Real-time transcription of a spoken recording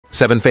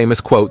7 famous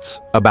quotes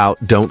about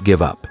don't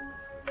give up.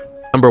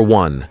 Number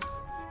 1.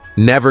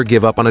 Never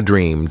give up on a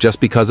dream just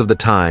because of the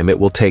time it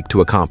will take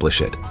to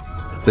accomplish it.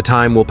 The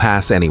time will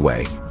pass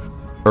anyway.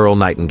 Earl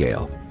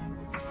Nightingale.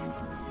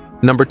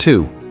 Number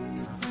 2.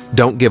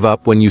 Don't give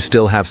up when you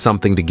still have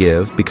something to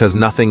give, because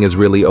nothing is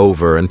really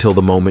over until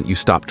the moment you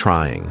stop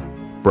trying.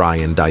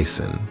 Brian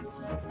Dyson.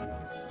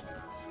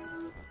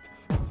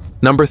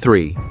 Number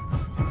 3.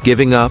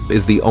 Giving up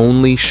is the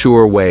only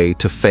sure way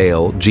to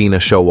fail. Gina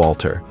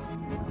Showalter.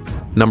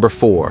 Number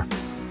 4.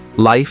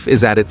 Life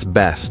is at its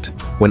best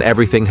when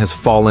everything has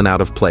fallen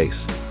out of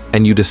place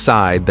and you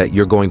decide that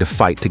you're going to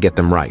fight to get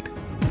them right.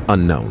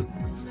 Unknown.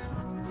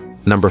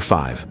 Number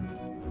 5.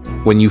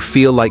 When you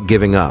feel like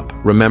giving up,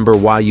 remember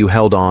why you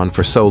held on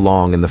for so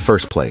long in the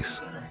first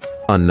place.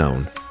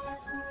 Unknown.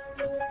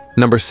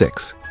 Number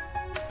 6.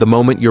 The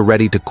moment you're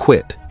ready to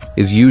quit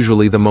is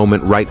usually the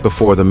moment right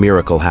before the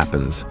miracle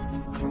happens.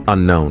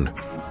 Unknown.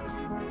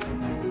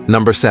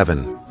 Number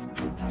 7.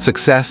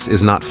 Success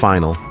is not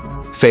final.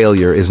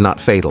 Failure is not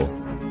fatal.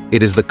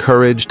 It is the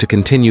courage to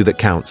continue that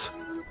counts.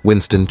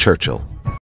 Winston Churchill.